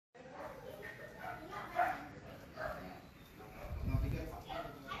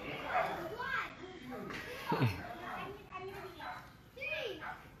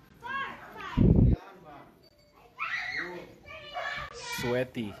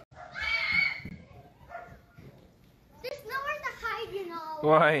sweaty. There's nowhere to hide, you know.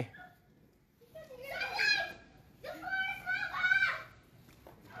 Why?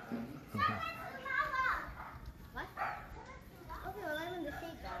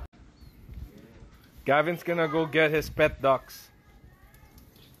 Gavin's gonna go get his pet ducks.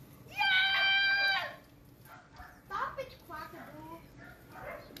 Yeah! Stop it, Quackadoo.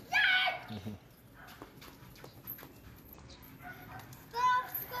 Yeah! Stop,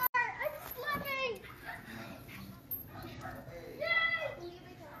 Scar! I'm slipping!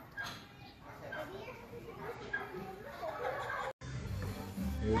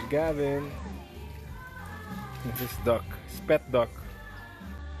 Here's Gavin. His duck. His pet duck.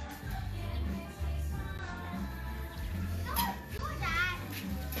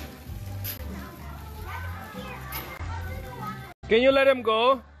 Can you let him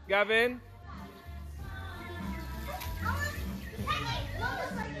go, Gavin?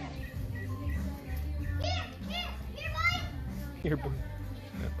 Here, boy.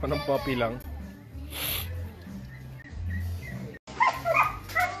 Parang puppy lang.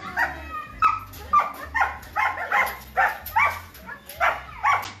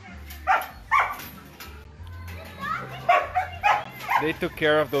 They took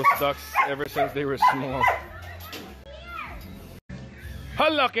care of those ducks ever since they were small.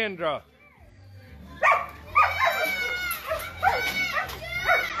 Hala, Kendra!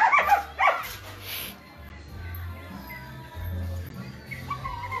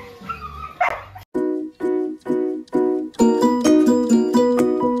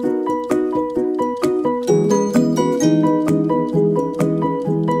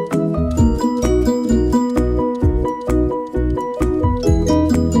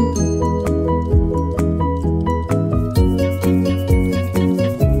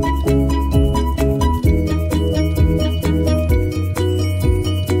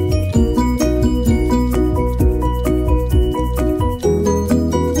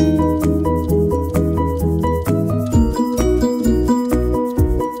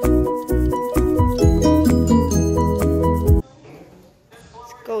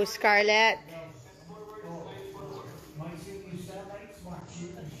 Go, Scarlett.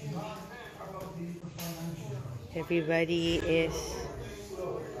 Everybody is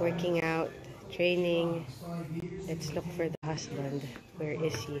working out, training. Let's look for the husband. Where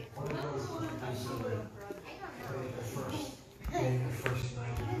is he?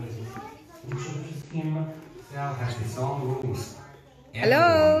 Cell has its own rules.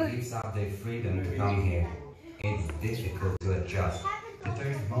 Hello. Everyone gives up their freedom to come here. It's difficult to adjust. The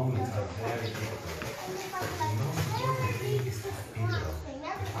first moments are very difficult. The most important thing is to figure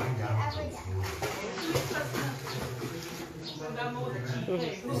to find out what's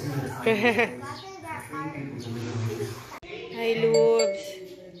Hi, Loobs.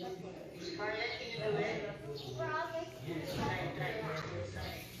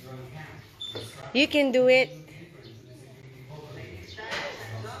 You can do it.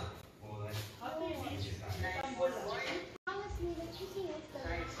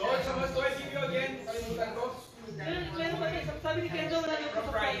 Coach, how much do I give you again? Kalimutan ko? Sabi ni Kendo, wala lang po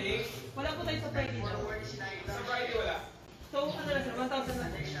sa Friday. Wala po tayo sa Friday. Sa Friday wala. So, ano na sir? 1,000 na.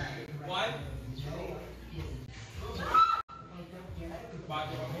 1?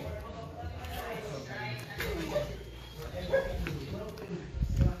 Bago kami.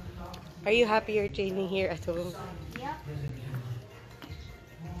 Are you happy you're training here at home? Yep.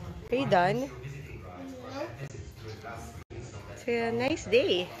 Are you done? It's a nice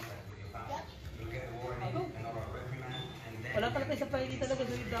day. Wala pala tayo sa Friday talaga.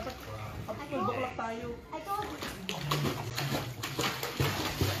 So, dapat mag-boklak tayo. I told you.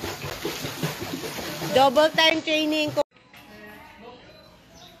 Double time training.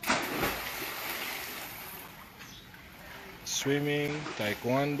 Swimming,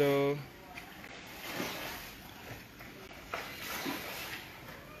 taekwondo.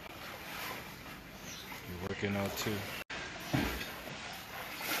 You're working out too.